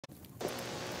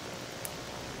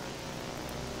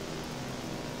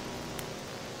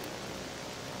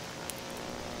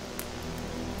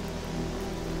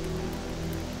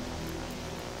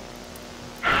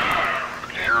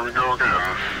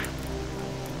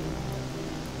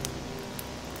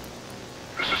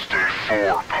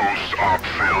for post-op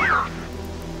failure.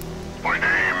 My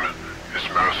name is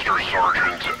Master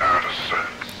Sergeant Addison.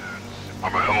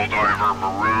 I'm a Helldiver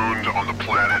marooned on the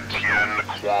planet Tien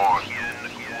Kwan.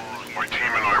 My team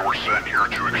and I were sent here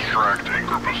to extract a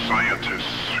group of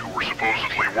scientists who were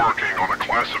supposedly working on a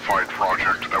classified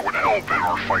project that would help in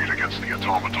our fight against the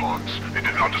Automatons. They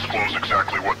did not disclose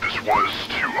exactly what this was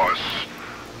to us,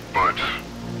 but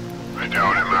I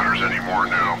doubt it matters anymore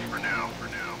now.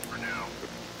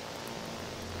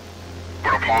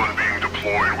 But upon being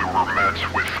deployed, we were met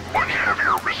with much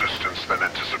heavier resistance than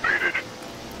anticipated.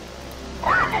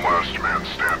 I am the last man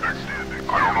standing.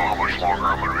 I don't know how much longer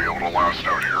I'm going to be able to last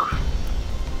out here.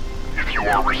 If you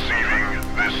are receiving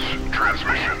this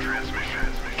transmission,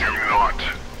 do not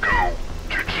go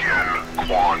to Tien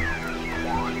Kwan.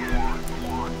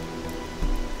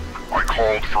 I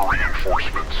called for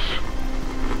reinforcements.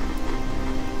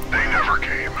 They never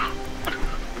came.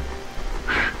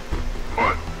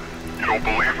 But you don't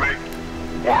believe me?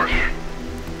 Watch.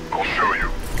 I'll show you.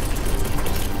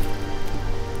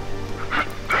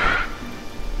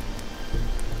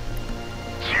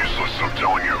 It's useless, I'm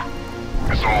telling you.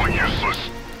 It's all useless.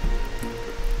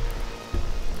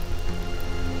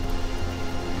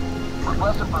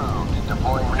 Request approved.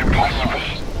 Deploying Impossible.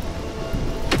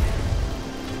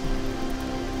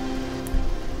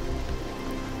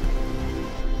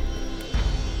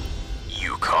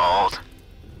 You called?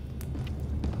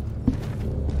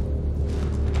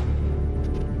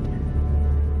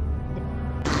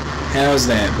 How's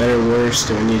that? Better, worse?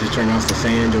 Do I need to turn off the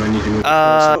fan? Do I need to move?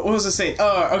 What was I saying?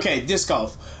 Oh, okay, disc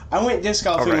golf. I went disc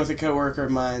golfing with a coworker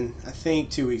of mine, I think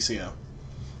 2 weeks ago.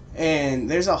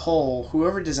 And there's a hole,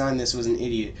 whoever designed this was an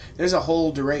idiot. There's a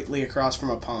hole directly across from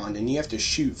a pond, and you have to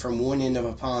shoot from one end of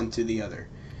a pond to the other.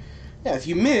 Now, if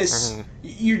you miss,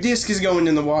 your disc is going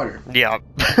in the water. Yeah.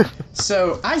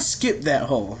 So, I skipped that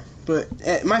hole. But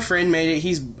my friend made it.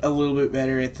 He's a little bit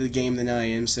better at the game than I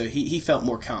am, so he felt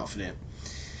more confident.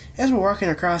 As we're walking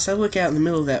across, I look out in the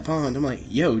middle of that pond. I'm like,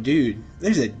 yo, dude,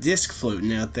 there's a disc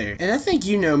floating out there. And I think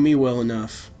you know me well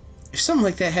enough. If something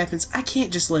like that happens, I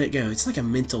can't just let it go. It's like a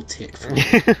mental tick for me.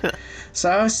 So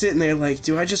I was sitting there like,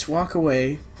 do I just walk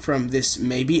away from this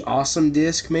maybe awesome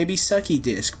disc, maybe sucky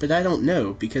disc? But I don't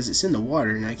know because it's in the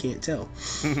water and I can't tell.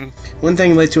 One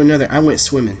thing led to another. I went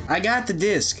swimming. I got the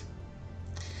disc.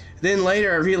 Then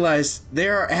later I realized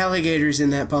there are alligators in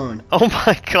that pond. Oh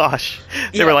my gosh.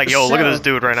 They were like, yo, look at this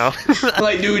dude right now.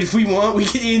 Like, dude, if we want, we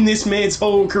can end this man's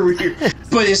whole career.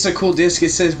 But it's a cool disc. It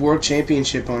says World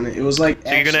Championship on it. It was like,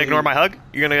 So you're gonna ignore my hug?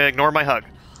 You're gonna ignore my hug?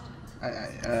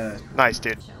 Nice,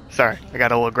 dude. Sorry, I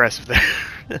got a little aggressive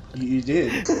there. You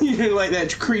did. You're like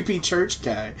that creepy church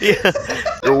guy. Yeah.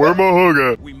 Yo, where my hug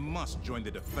at? We must join the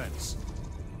defense.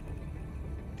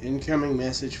 Incoming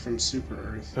message from Super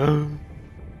Earth.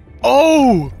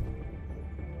 Oh!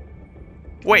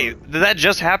 Wait, did that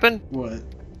just happen? What?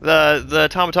 The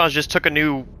automatons just took a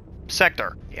new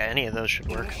sector. Yeah, any of those should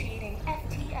work.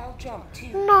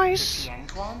 Nice.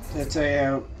 That's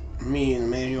how me and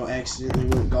Emmanuel accidentally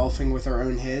went golfing with our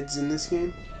own heads in this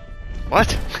game.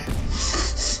 What?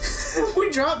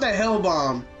 We dropped a hell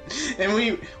bomb. And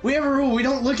we have a rule, we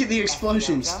don't look at the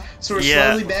explosions. So we're Yeah.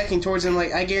 slowly backing towards him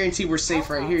like, I guarantee we're safe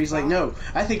right here. He's like, no,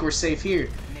 I think we're safe here.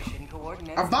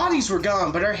 Our bodies were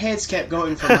gone, but our heads kept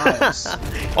going for miles.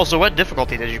 Also, what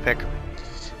difficulty did you pick?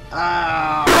 Another!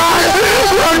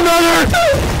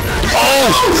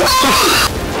 Oh!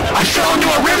 I fell into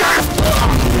a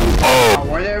river!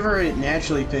 Whatever it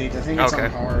naturally picked, I think it's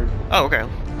on hard. Oh, okay.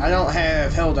 I don't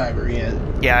have Helldiver yet.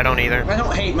 Yeah, I don't either. I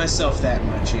don't hate myself that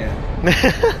much yet.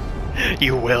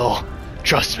 You will.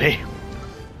 Trust me.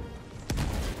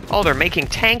 Oh, they're making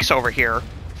tanks over here.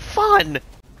 Fun!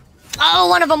 Oh,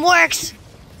 one of them works!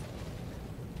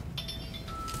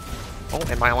 Oh,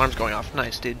 and my alarm's going off.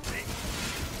 Nice, dude.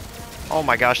 Oh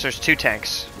my gosh, there's 2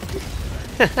 tanks.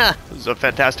 This is a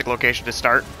fantastic location to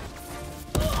start.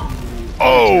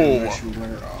 Oh!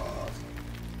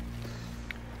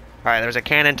 Alright, there's a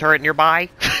cannon turret nearby.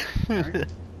 Alright,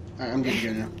 I'm good to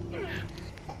go now.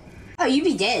 Oh, you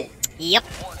be dead. Yep.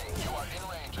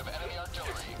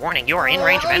 Warning, you are in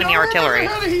range of enemy artillery.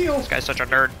 This guy's such a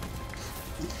nerd.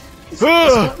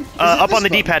 Up on the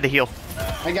D-pad to heal.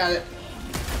 I got it.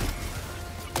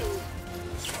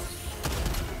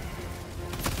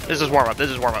 This is warm-up, this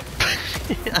is warm-up.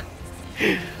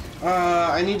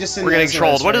 I need to send We're getting SOS,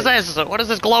 trolled. What is right? this? What is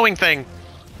this glowing thing?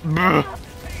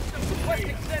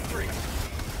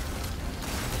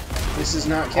 This is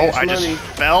not cash I money. just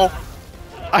fell.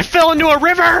 I fell into a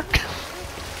river!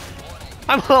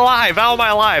 I'm alive. How am I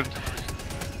alive?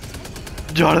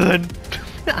 Jonathan.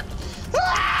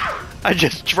 I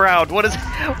just drowned. What is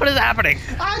happening?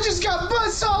 I just got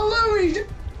buzzsaw Louie.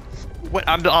 What?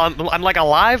 I'm like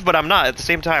alive, but I'm not at the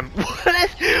same time.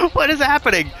 What is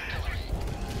happening?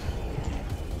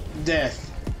 Death.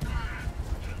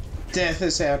 Death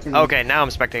is happening. Okay, now I'm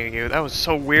spectating you. That was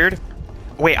so weird.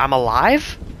 Wait, I'm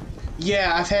alive?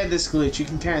 Yeah, I've had this glitch. You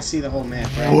can kind of see the whole map,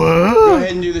 right? What? Go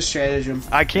ahead and do the stratagem.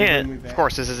 I can't. Of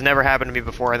course, this has never happened to me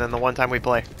before, and then the one time we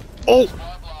play. Oh!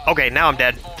 Okay, now I'm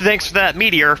dead. Thanks for that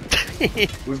meteor.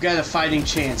 We've got a fighting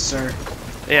chance, sir.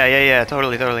 Yeah,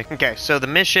 totally. Okay, so the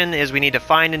mission is we need to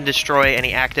find and destroy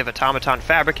any active automaton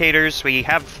fabricators. We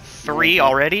have 3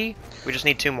 already. We just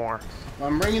need 2 more.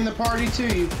 I'm bringing the party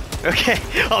to you. Okay.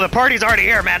 Oh, the party's already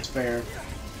here, man. That's fair.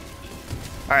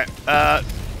 Alright,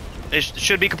 it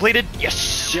should be completed.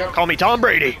 Yes! Yep. Call me Tom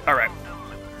Brady. Alright.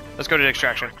 Let's go to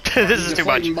extraction. This is too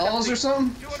much. Deflating balls or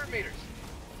something?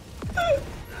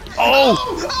 Oh!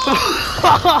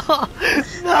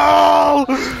 No!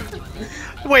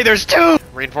 Wait, there's 2!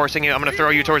 Reinforcing you. I'm gonna throw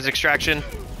you towards extraction.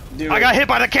 I got hit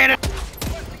by the cannon!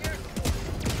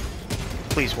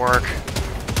 Please work.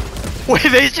 Wait,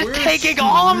 they're just taking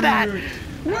all of that!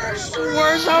 We're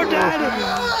so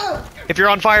dead! If you're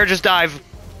on fire, just dive.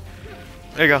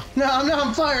 There you go. No, I'm not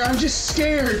on fire. I'm just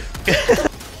scared.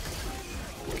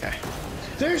 Okay.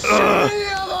 There's so many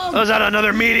of them! Was that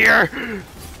another meteor?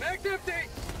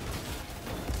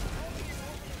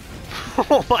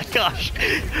 Oh my gosh.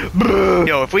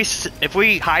 Yo, if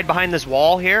we hide behind this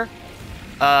wall here,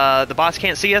 the boss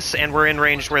can't see us, and we're in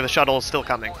range where the shuttle is still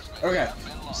coming. Okay.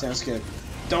 Sounds good.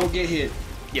 Don't get hit.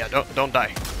 Yeah, don't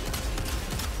die.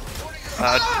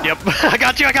 Yep. I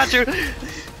got you.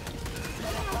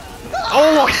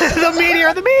 Oh, the meteor!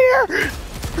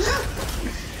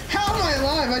 How am I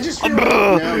alive? I just feel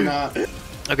no, I'm not.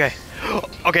 Okay.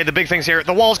 Okay, the big thing's here.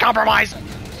 The wall's compromised!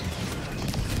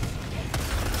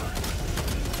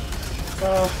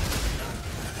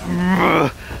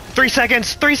 3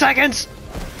 seconds! 3 seconds!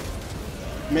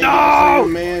 Make it to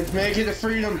freedom, man. Make it to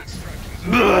freedom.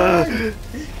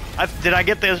 Did I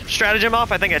get the stratagem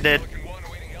off? I think I did.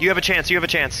 You have a chance.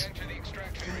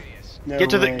 No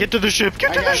Get to way. the ship.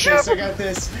 Get to the ship. I got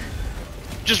this.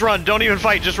 Just run. Don't even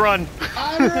fight. Just run.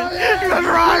 I'm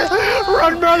running.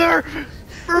 Run, brother.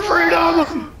 For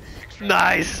freedom.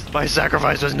 Nice. My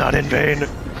sacrifice was not in vain.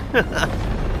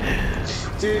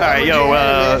 Dude, all right,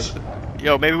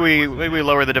 yo, maybe we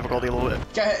lower the difficulty a little bit.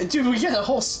 Dude, we got a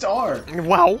whole star.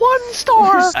 Wow, 1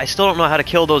 star. I still don't know how to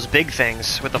kill those big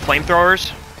things with the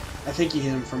flamethrowers. I think you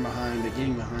hit him from behind, but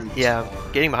getting behind. Yeah,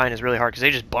 getting behind is really hard because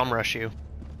they just bum rush you.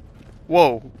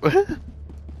 Whoa.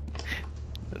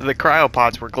 The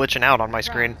cryopods were glitching out on my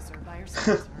screen.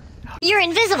 You're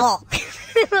invisible.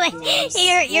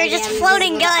 you're just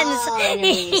floating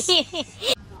guns.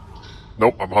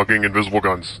 Nope, I'm hugging invisible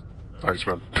guns. Nice,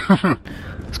 man.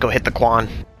 Let's go hit the Kwan.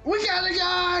 We got a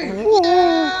guy!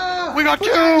 Yeah! We got 2!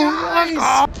 Let's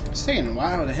go! It's taking a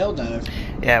while to Helldive.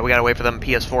 Yeah, we gotta wait for them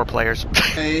PS4 players.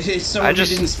 It's so we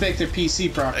didn't spec their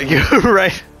PC properly. You're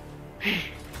right.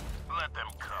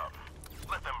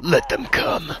 Let them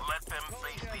come.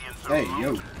 Hey,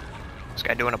 yo. This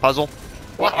guy doing a puzzle?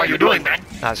 What are you doing, man?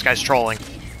 Nah, this guy's trolling.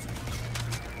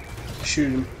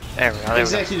 Shoot him. There we go.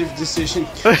 Executive decision.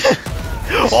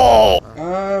 Oh!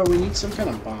 We need some kind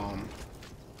of bomb.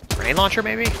 Grenade launcher,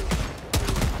 maybe?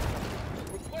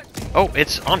 Oh,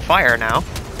 it's on fire now.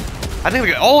 I think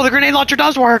we got. Oh, the grenade launcher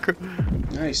does work!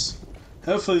 Nice.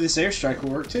 Hopefully this airstrike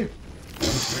will work too.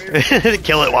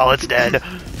 Kill it while it's dead.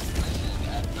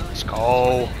 Let's go.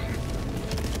 Oh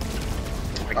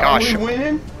my gosh. Are we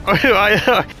winning?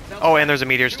 Oh, and there's a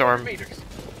meteor storm.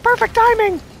 Perfect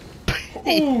timing!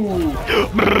 Ooh.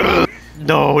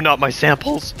 No, not my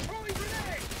samples.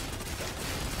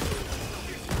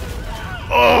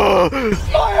 Oh!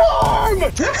 My arm!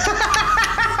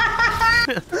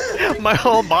 My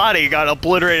whole body got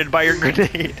obliterated by your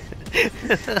grenade.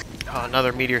 Oh,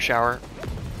 another meteor shower.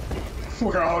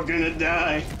 We're all gonna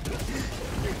die.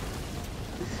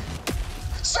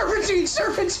 Serpentine!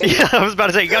 Serpentine! Yeah, I was about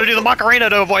to say, you gotta do the Macarena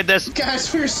to avoid this.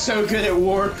 Guys, we're so good at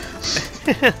war.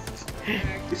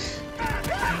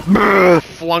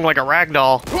 Flung like a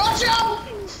ragdoll. Watch out!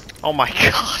 Oh my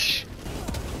gosh.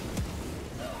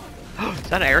 Is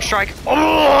that an airstrike?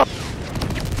 Oh!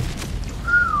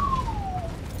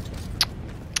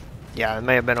 Yeah, it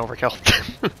may have been overkill.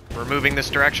 We're moving this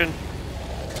direction.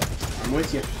 I'm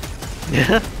with you.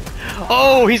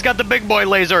 Oh, he's got the big boy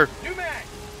laser.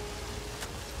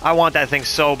 I want that thing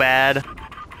so bad.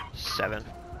 7.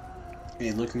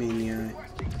 Hey, look me in the eye.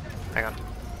 Hang on.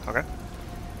 Okay.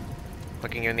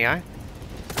 Looking you in the eye.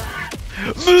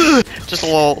 Just a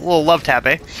little love tap,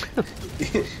 eh?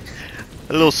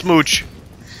 A little smooch.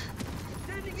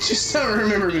 Just don't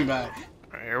remember me by.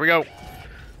 Alright, here we go.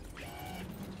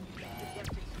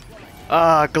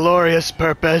 Ah, glorious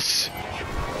purpose.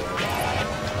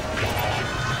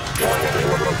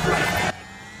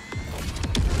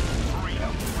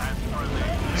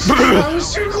 I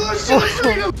was too close to the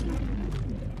freedom.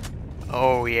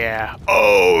 Oh yeah.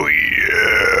 Oh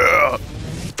yeah.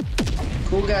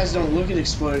 Cool guys don't look at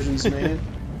explosions, man.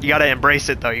 You gotta embrace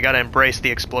it though. You gotta embrace the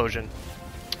explosion.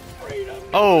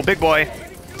 Oh, big boy.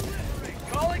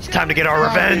 It's time to get our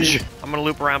revenge. Dude. I'm gonna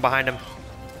loop around behind him.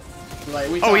 Like,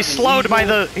 we Oh, he's talking slowed by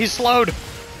evil? the. He's slowed.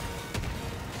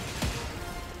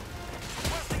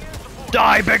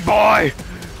 Die, big boy!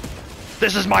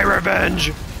 This is my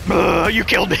revenge. You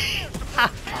killed me. I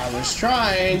was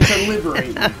trying to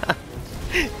liberate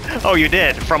you. Oh, you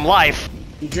did from life.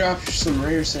 You dropped some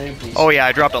rare samples. Oh yeah,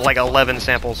 I dropped like 11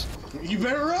 samples. You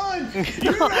better run! You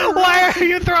better run! Why are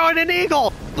you throwing an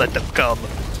eagle? Let them come.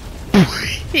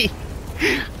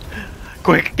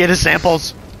 Quick, get his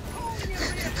samples.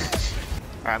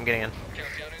 Alright, I'm getting in.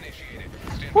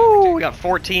 Woo, we got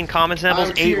 14 common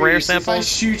samples, I'm 8 rare curious, if I samples.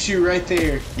 shoot you right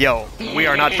there. Yo, we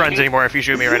are not friends anymore if you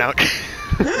shoot me right now.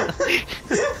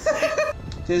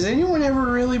 Does anyone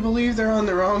ever really believe they're on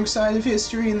the wrong side of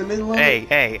history in the middle of Hey,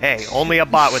 hey, hey, only a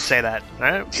bot would say that,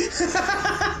 alright?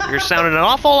 You're sounding an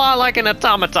awful lot like an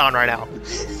automaton right now.